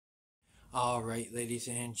Alright, ladies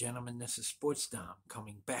and gentlemen, this is Sports Dom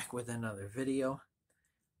coming back with another video.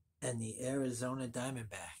 And the Arizona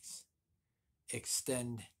Diamondbacks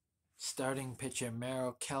extend starting pitcher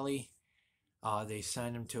Merrill Kelly. They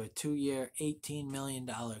signed him to a 2-year, $18 million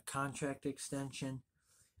contract extension.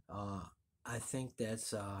 I think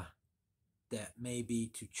that may be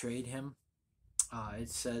to trade him.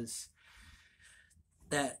 It says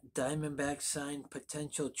that Diamondbacks signed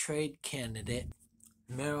potential trade candidate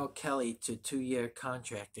Merrill Kelly to 2-year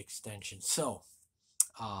contract extension. So,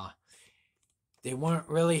 they weren't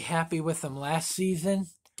really happy with him last season.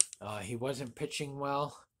 He wasn't pitching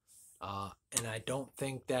well, and I don't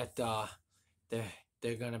think that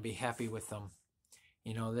they're going to be happy with him.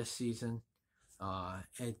 This season,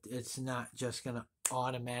 it's not just going to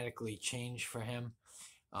automatically change for him.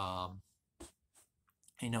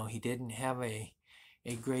 He didn't have a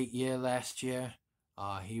great year last year.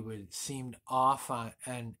 He seemed off on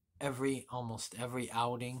almost every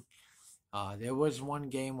outing. There was one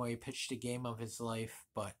game where he pitched a game of his life,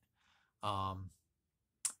 but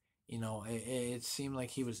it seemed like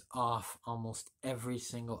he was off almost every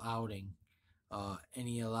single outing, and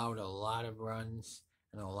he allowed a lot of runs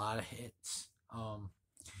and a lot of hits.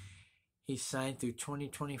 He signed through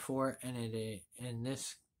 2024, and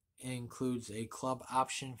this includes a club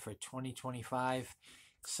option for 2025.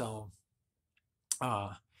 So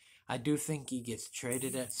I do think he gets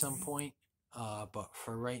traded at some point, but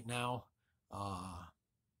for right now,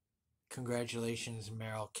 congratulations,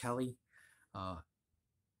 Merrill Kelly,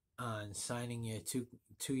 on signing a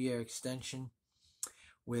two-year extension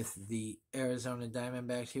with the Arizona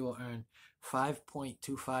Diamondbacks. He will earn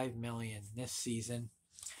 $5.25 million this season.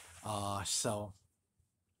 So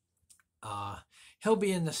he'll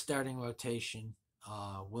be in the starting rotation.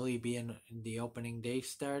 Will he be in the opening day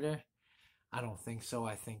starter? I don't think so.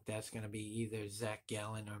 I think that's going to be either Zach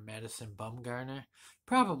Gallen or Madison Bumgarner.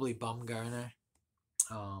 Probably Bumgarner.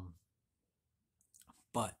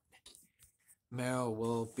 But Merrill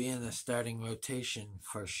will be in the starting rotation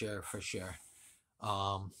for sure.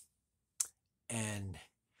 And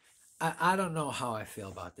I don't know how I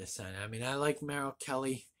feel about this sign. I mean, I like Merrill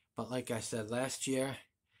Kelly, but like I said last year,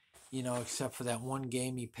 except for that one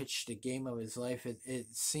game he pitched the game of his life, it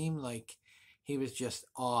seemed like he was just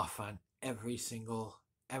off on every single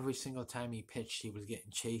time he pitched. He was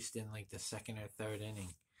getting chased in like the second or third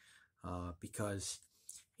inning, because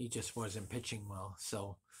he just wasn't pitching well.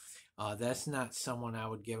 So that's not someone I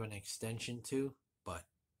would give an extension to. But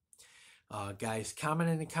guys,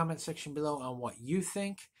 comment in the comment section below on what you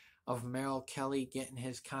think of Merrill Kelly getting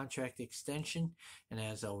his contract extension. And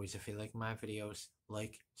as always, if you like my videos,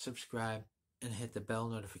 like, subscribe, and hit the bell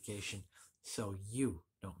notification so you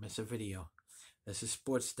don't miss a video. This is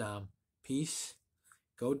Sports Dom. Peace.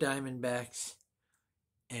 Go Diamondbacks.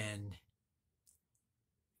 And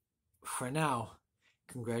for now,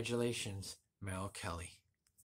 congratulations, Merrill Kelly.